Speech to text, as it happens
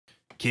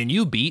Can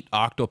you beat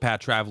Octopath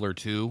Traveler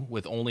 2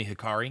 with only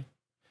Hikari?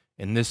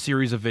 In this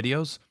series of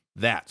videos,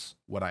 that's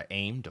what I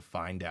aim to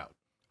find out.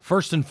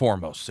 First and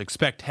foremost,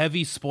 expect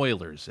heavy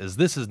spoilers, as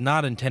this is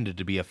not intended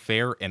to be a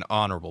fair and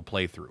honorable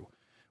playthrough.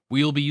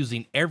 We will be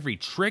using every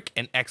trick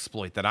and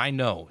exploit that I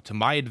know to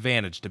my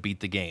advantage to beat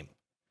the game.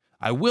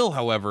 I will,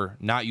 however,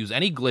 not use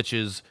any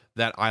glitches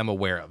that I'm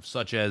aware of,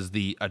 such as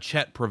the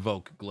Achet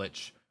Provoke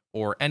glitch,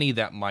 or any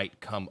that might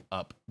come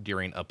up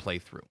during a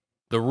playthrough.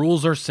 The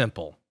rules are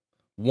simple.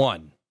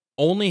 1.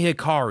 Only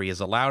Hikari is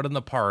allowed in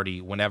the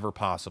party whenever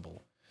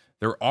possible.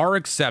 There are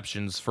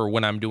exceptions for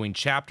when I'm doing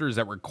chapters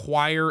that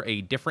require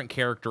a different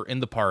character in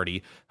the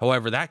party,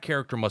 however, that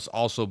character must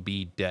also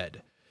be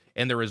dead.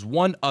 And there is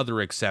one other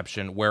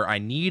exception where I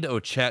need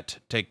Ochet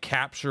to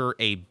capture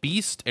a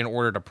beast in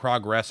order to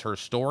progress her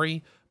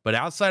story, but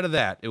outside of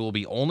that, it will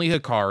be only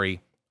Hikari,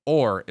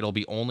 or it'll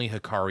be only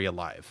Hikari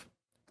alive.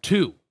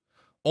 2.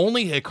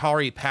 Only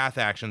Hikari path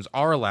actions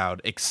are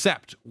allowed,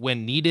 except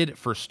when needed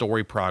for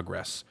story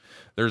progress.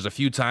 There's a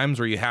few times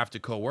where you have to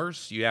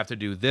coerce, you have to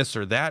do this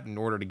or that in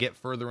order to get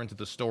further into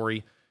the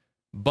story,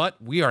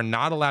 but we are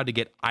not allowed to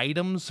get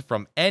items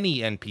from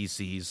any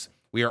NPCs.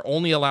 We are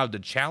only allowed to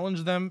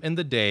challenge them in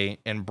the day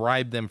and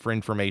bribe them for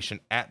information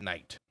at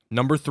night.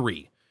 Number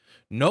 3,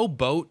 no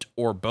boat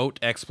or boat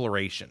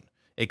exploration,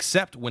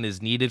 except when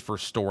is needed for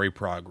story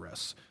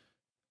progress.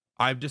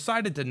 I've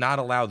decided to not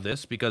allow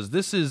this because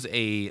this is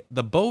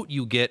the boat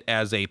you get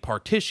as a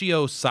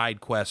Partitio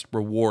side quest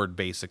reward,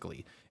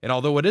 basically. And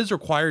although it is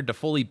required to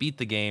fully beat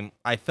the game,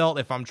 I felt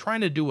if I'm trying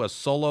to do a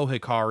solo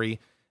Hikari,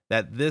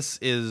 that this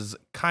is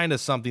kind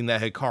of something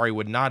that Hikari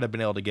would not have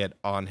been able to get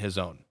on his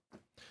own.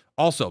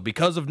 Also,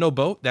 because of no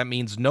boat, that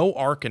means no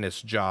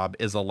Arcanist job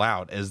is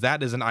allowed, as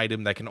that is an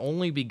item that can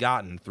only be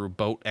gotten through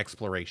boat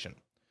exploration.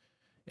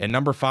 And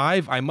number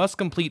 5, I must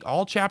complete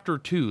all chapter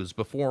 2s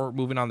before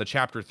moving on to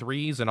chapter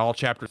 3s, and all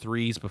chapter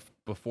 3s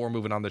before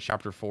moving on to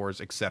chapter 4s,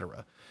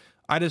 etc.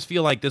 I just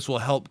feel like this will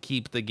help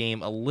keep the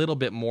game a little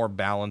bit more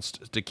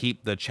balanced to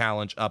keep the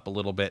challenge up a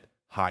little bit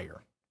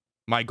higher.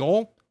 My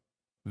goal?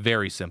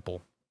 Very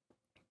simple.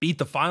 Beat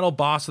the final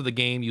boss of the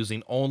game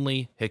using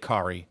only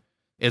Hikari.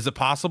 Is it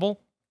possible?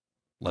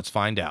 Let's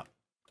find out.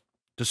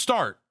 To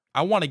start,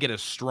 I want to get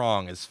as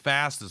strong as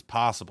fast as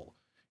possible.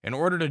 In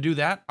order to do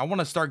that, I want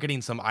to start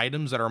getting some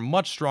items that are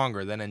much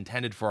stronger than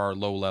intended for our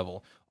low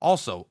level.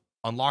 Also,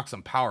 unlock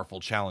some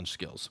powerful challenge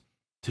skills.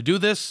 To do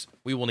this,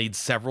 we will need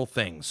several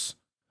things.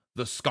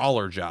 The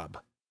Scholar job,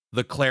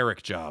 the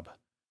Cleric job,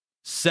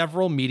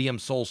 several medium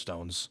soul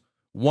stones,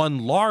 one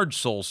large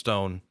soul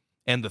stone,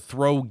 and the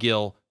Throw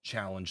Gill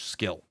challenge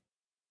skill.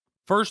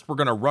 First, we're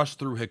going to rush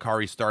through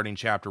Hikari's starting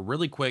chapter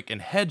really quick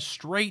and head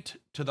straight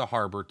to the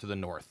harbor to the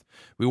north.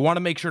 We want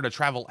to make sure to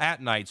travel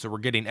at night so we're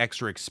getting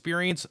extra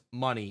experience,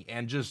 money,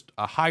 and just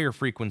a higher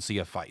frequency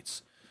of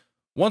fights.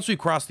 Once we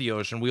cross the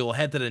ocean, we will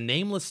head to the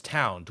nameless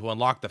town to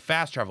unlock the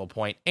fast travel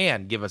point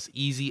and give us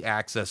easy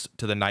access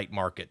to the night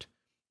market.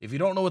 If you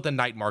don't know what the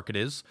night market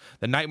is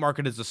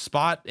a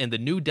spot in the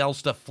New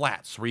Delsta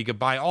Flats where you can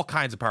buy all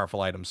kinds of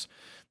powerful items.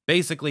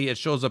 Basically, it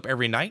shows up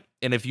every night,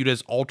 and if you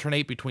just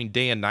alternate between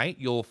day and night,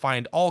 you'll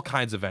find all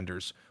kinds of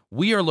vendors.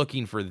 We are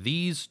looking for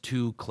these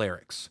 2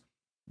 clerics.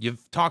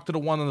 You've talked to the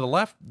one on the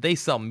left, they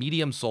sell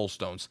medium soul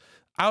stones.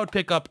 I would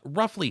pick up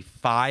roughly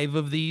 5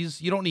 of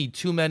these. You don't need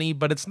too many,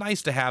 but it's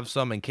nice to have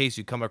some in case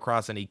you come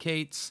across any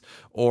Kates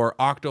or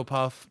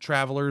Octopath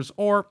Travelers,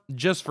 or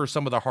just for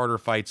some of the harder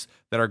fights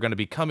that are going to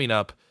be coming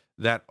up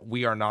that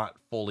we are not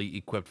fully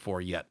equipped for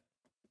yet.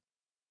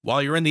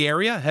 While you're in the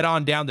area, head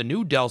on down to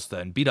New Delsta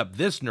and beat up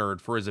this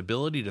nerd for his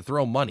ability to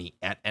throw money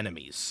at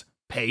enemies.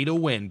 Pay to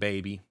win,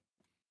 baby.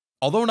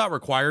 Although not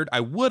required,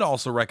 I would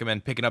also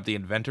recommend picking up the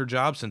Inventor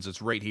job since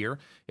it's right here.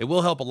 It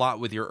will help a lot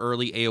with your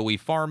early AoE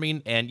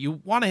farming, and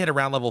you want to hit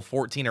around level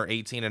 14 or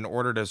 18 in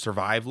order to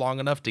survive long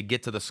enough to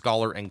get to the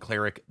Scholar and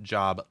Cleric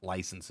job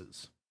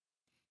licenses.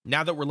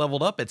 Now that we're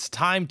leveled up, it's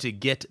time to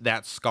get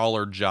that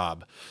Scholar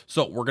job.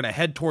 So we're going to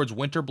head towards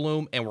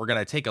Winterbloom, and we're going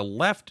to take a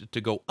left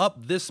to go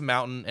up this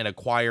mountain and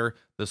acquire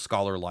the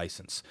Scholar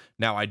license.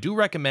 Now, I do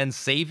recommend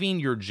saving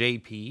your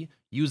JP.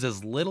 Use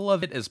as little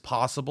of it as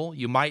possible.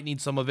 You might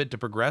need some of it to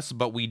progress,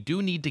 but we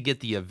do need to get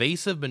the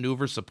Evasive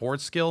Maneuver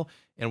support skill,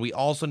 and we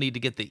also need to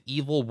get the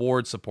Evil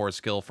Ward support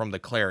skill from the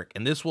Cleric,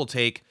 and this will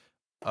take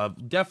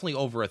definitely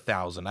over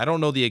 1,000. I don't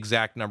know the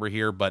exact number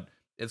here, but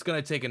it's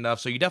going to take enough,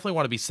 so you definitely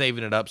want to be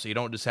saving it up so you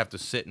don't just have to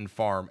sit and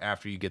farm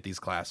after you get these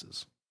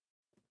classes.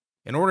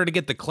 In order to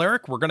get the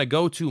Cleric, we're going to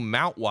go to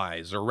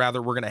Mountwise, or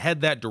rather, we're going to head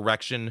that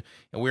direction,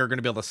 and we are going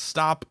to be able to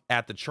stop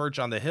at the church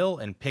on the hill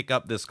and pick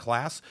up this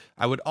class.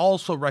 I would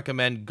also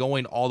recommend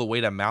going all the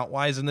way to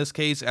Mountwise in this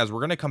case, as we're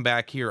going to come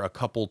back here a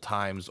couple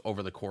times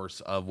over the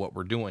course of what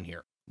we're doing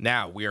here.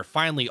 Now, we are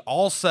finally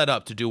all set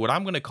up to do what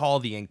I'm going to call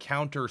the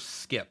encounter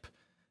skip.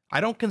 I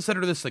don't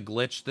consider this a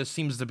glitch. This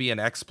seems to be an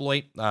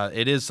exploit.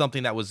 It is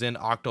something that was in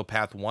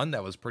Octopath 1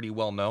 that was pretty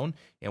well known,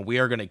 and we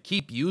are going to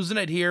keep using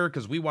it here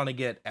because we want to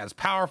get as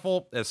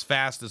powerful as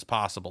fast as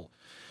possible.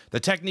 The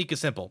technique is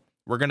simple.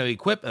 We're going to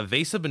equip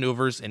Evasive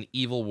Maneuvers and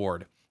Evil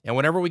Ward. And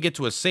whenever we get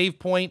to a save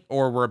point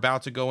or we're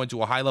about to go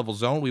into a high level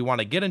zone, we want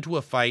to get into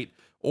a fight,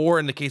 or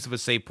in the case of a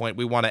save point,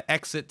 we want to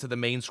exit to the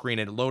main screen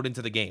and load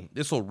into the game.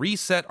 This will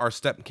reset our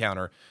step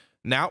counter.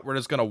 Now we're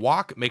just going to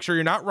walk. Make sure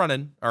you're not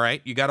running. All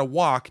right. You got to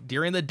walk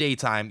during the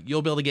daytime.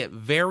 You'll be able to get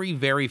very,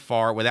 very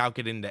far without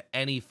getting into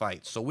any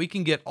fights. So we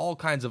can get all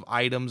kinds of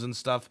items and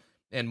stuff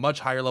in much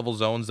higher level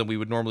zones than we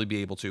would normally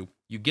be able to.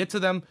 You get to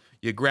them,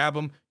 you grab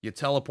them, you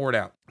teleport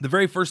out. The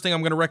very first thing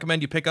I'm going to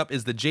recommend you pick up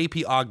is the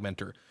JP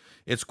Augmenter.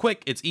 It's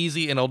quick, it's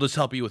easy, and it'll just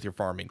help you with your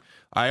farming.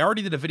 I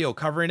already did a video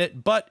covering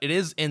it, but it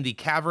is in the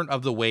Cavern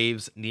of the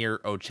Waves near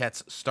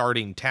Ochet's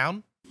starting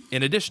town.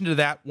 In addition to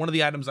that, one of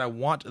the items I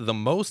want the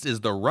most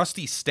is the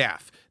Rusty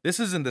Staff. This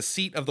is in the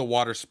seat of the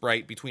water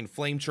sprite between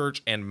Flame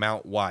Church and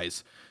Mount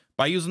Wise.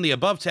 By using the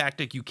above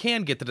tactic, you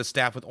can get to the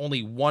staff with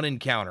only one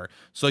encounter,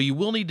 so you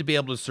will need to be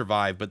able to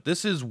survive, but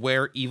this is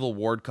where Evil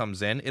Ward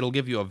comes in. It'll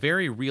give you a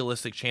very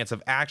realistic chance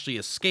of actually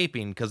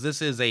escaping, because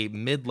this is a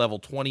mid-level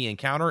 20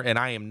 encounter, and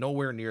I am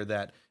nowhere near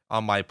that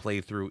on my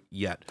playthrough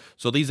yet.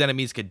 So these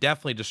enemies could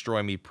definitely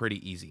destroy me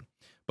pretty easy.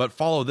 But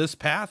follow this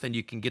path, and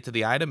you can get to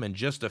the item in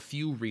just a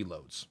few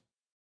reloads.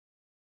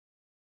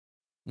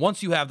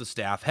 Once you have the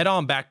staff, head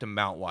on back to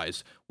Mount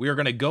Wise. We are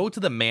going to go to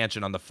the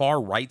mansion on the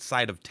far right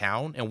side of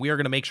town, and we are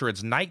going to make sure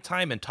it's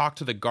nighttime and talk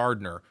to the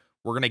gardener.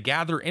 We're going to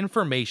gather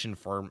information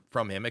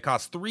from him. It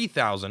costs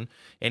 3,000,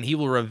 and he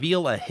will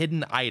reveal a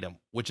hidden item,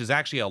 which is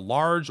actually a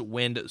large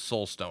wind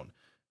soulstone.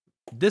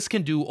 This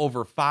can do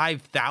over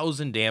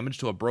 5,000 damage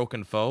to a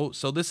broken foe,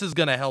 so this is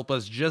going to help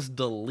us just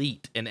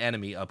delete an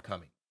enemy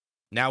upcoming.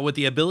 Now, with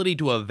the ability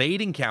to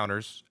evade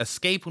encounters,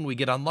 escape when we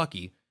get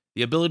unlucky,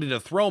 the ability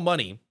to throw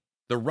money,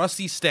 the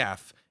Rusty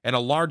Staff, and a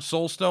large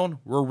soulstone,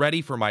 we're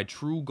ready for my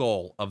true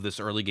goal of this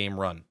early game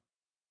run: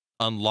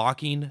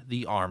 unlocking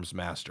the Arms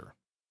Master.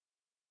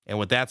 And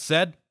with that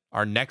said,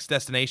 our next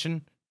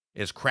destination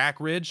is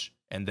Crack Ridge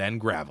and then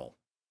Gravel.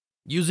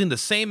 Using the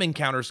same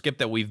encounter skip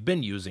that we've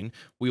been using,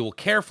 we will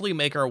carefully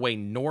make our way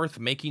north,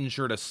 making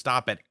sure to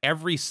stop at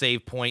every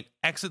save point,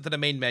 exit to the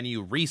main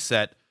menu,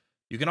 reset.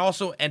 You can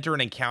also enter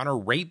an encounter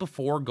right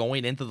before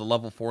going into the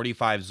level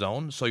 45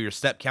 zone, so your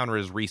step counter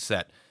is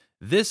reset.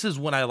 This is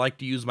when I like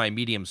to use my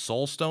medium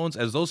soul stones,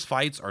 as those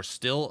fights are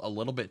still a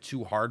little bit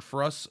too hard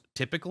for us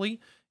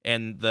typically,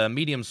 and the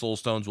medium soul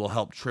stones will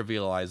help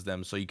trivialize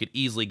them, so you could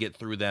easily get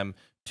through them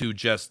to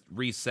just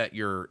reset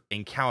your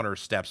encounter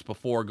steps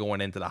before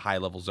going into the high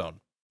level zone.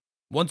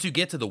 Once you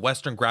get to the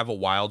Western Gravel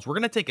Wilds, we're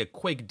going to take a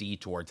quick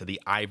detour to the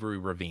Ivory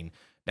Ravine.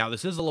 Now,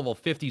 this is a level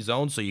 50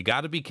 zone, so you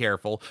got to be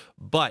careful,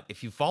 but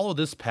if you follow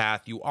this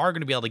path, you are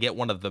going to be able to get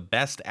one of the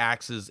best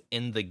axes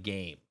in the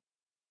game.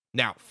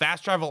 Now,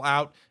 fast travel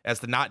out as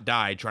to not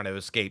die trying to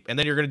escape, and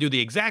then you're going to do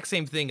the exact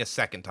same thing a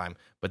second time,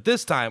 but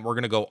this time we're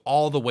going to go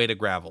all the way to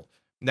Gravel.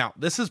 Now,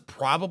 this is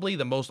probably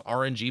the most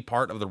RNG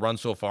part of the run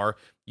so far.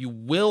 You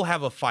will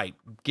have a fight,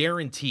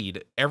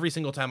 guaranteed, every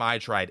single time I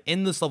tried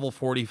in this level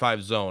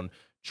 45 zone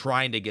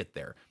trying to get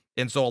there.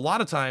 And so a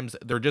lot of times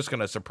they're just going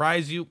to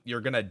surprise you,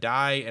 you're going to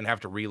die and have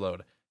to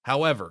reload.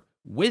 However,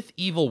 with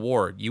Evil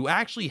Ward, you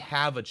actually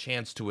have a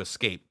chance to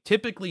escape.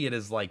 Typically, it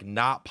is like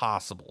not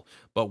possible.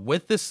 But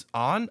with this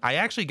on, I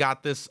actually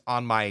got this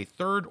on my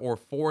third or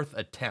fourth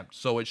attempt.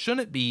 So it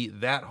shouldn't be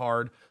that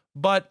hard,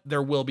 but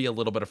there will be a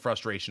little bit of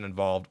frustration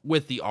involved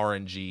with the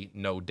RNG,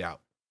 no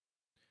doubt.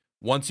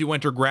 Once you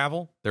enter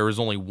Gravel, there is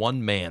only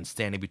one man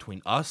standing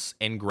between us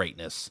and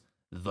greatness: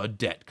 the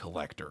Debt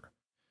Collector.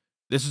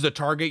 This is a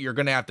target you're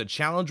going to have to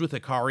challenge with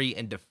Hikari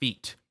and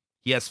defeat.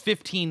 He has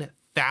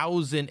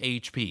 15,000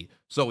 HP,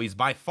 so he's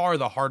by far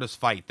the hardest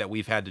fight that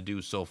we've had to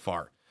do so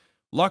far.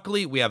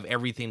 Luckily, we have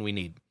everything we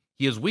need.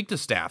 He is weak to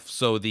staff,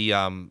 so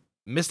the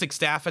Mystic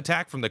Staff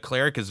attack from the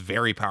Cleric is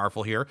very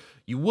powerful here.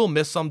 You will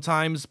miss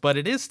sometimes, but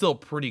it is still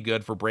pretty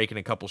good for breaking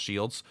a couple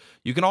shields.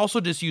 You can also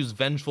just use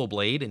Vengeful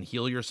Blade and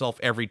heal yourself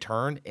every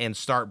turn and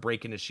start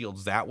breaking his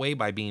shields that way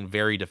by being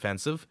very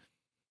defensive.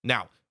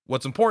 Now,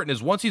 what's important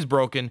is once he's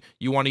broken,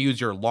 you want to use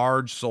your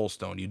large soul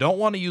stone. You don't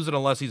want to use it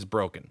unless he's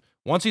broken.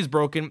 Once he's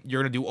broken,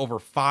 you're going to do over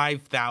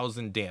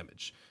 5,000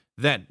 damage.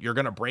 Then you're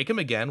going to break him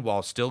again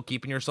while still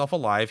keeping yourself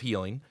alive,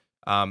 healing.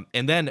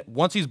 And then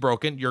once he's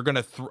broken, you're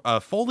going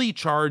to fully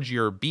charge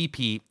your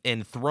BP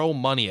and throw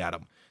money at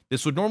him.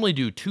 This would normally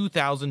do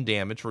 2,000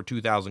 damage for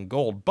 2,000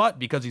 gold, but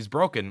because he's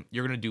broken,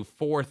 you're going to do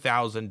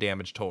 4,000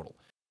 damage total.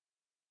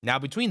 Now,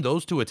 between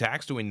those two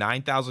attacks doing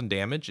 9,000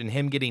 damage and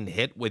him getting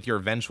hit with your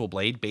Vengeful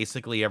Blade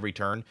basically every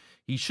turn,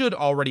 he should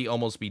already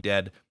almost be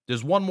dead.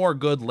 There's one more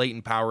good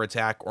latent power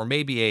attack, or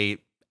maybe a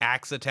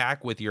axe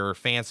attack with your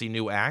fancy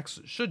new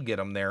axe, should get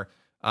him there.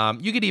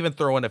 You could even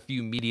throw in a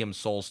few medium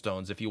soul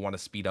stones if you want to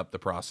speed up the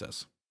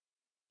process.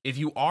 If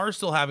you are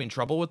still having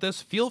trouble with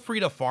this, feel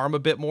free to farm a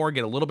bit more,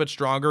 get a little bit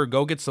stronger,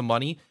 go get some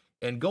money,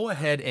 and go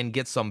ahead and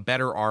get some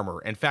better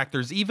armor. In fact,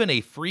 there's even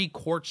a free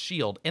quartz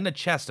shield in a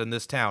chest in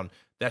this town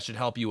that should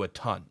help you a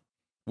ton.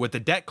 With the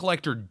Debt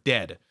Collector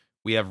dead,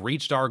 we have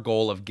reached our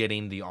goal of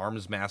getting the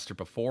Arms Master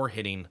before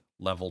hitting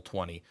level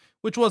 20,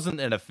 which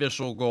wasn't an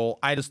official goal.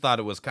 I just thought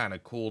it was kind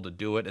of cool to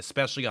do it,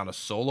 especially on a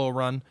solo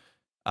run.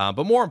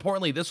 But more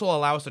importantly, this will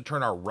allow us to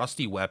turn our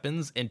rusty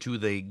weapons into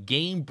the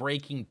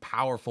game-breaking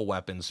powerful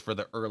weapons for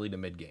the early to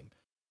mid-game.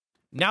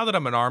 Now that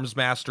I'm an arms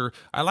master,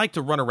 I like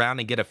to run around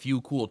and get a few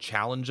cool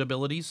challenge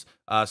abilities,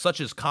 such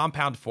as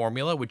Compound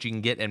Formula, which you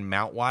can get in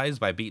Mount-wise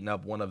by beating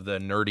up one of the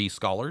nerdy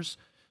scholars.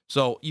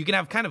 So you can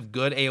have kind of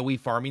good AoE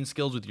farming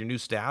skills with your new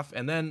staff,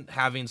 and then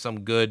having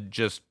some good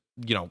just,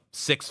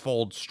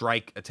 six-fold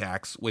strike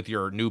attacks with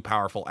your new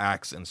powerful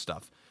axe and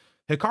stuff.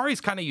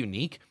 Hikari's kind of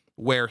unique,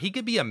 where he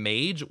could be a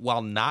mage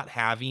while not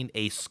having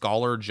a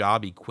scholar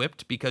job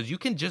equipped, because you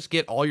can just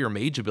get all your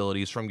mage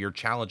abilities from your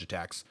challenge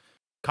attacks.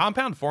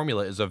 Compound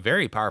Formula is a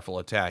very powerful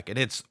attack, and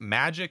it's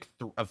magic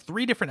of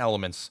 3 different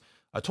elements,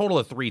 a total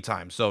of 3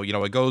 times. So,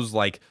 it goes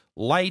like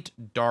light,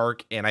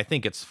 dark, and I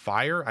think it's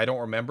fire. I don't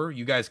remember.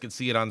 You guys can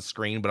see it on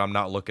screen, but I'm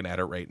not looking at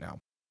it right now.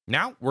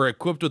 Now, we're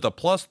equipped with a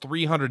plus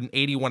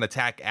 381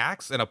 attack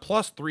axe and a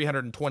plus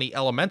 320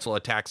 elemental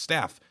attack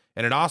staff,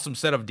 and an awesome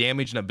set of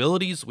damage and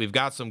abilities. We've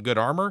got some good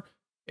armor.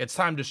 It's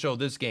time to show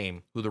this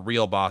game who the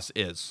real boss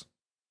is.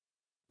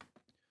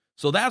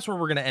 So that's where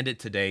we're going to end it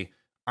today.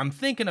 I'm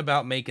thinking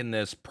about making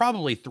this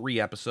probably 3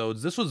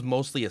 episodes. This was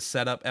mostly a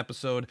setup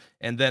episode,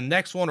 and then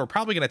next one we're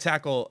probably going to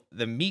tackle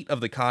the meat of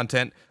the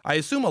content. I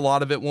assume a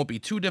lot of it won't be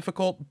too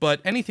difficult,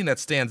 but anything that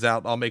stands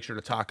out I'll make sure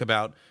to talk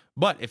about.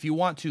 But if you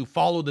want to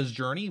follow this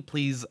journey,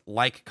 please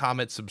like,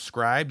 comment,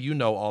 subscribe. You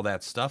know all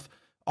that stuff.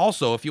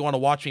 Also, if you want to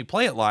watch me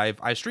play it live,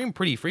 I stream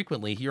pretty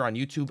frequently here on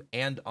YouTube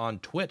and on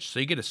Twitch, so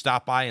you get to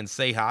stop by and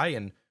say hi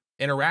and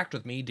interact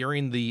with me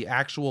during the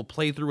actual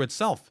playthrough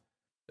itself.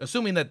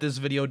 Assuming that this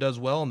video does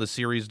well and the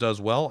series does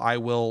well, I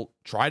will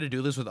try to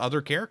do this with other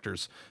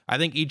characters. I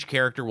think each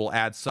character will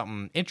add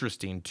something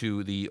interesting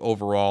to the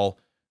overall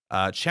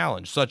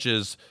challenge, such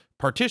as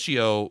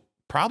Particio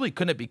probably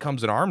couldn't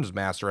becomes an arms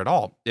master at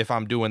all if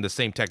I'm doing the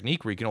same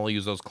technique where you can only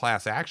use those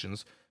class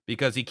actions,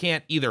 because he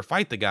can't either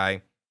fight the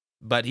guy,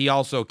 but he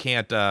also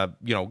can't,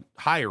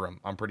 hire him,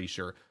 I'm pretty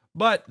sure.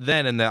 But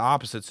then in the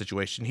opposite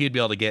situation, he'd be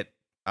able to get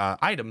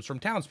items from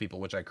townspeople,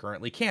 which I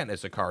currently can't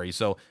as Hikari.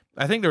 So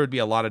I think there would be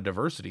a lot of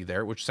diversity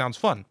there, which sounds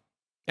fun.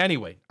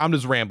 Anyway, I'm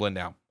just rambling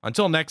now.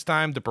 Until next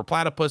time, the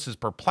Purplatypus is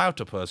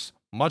Purplatypus.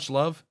 Much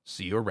love.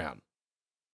 See you around.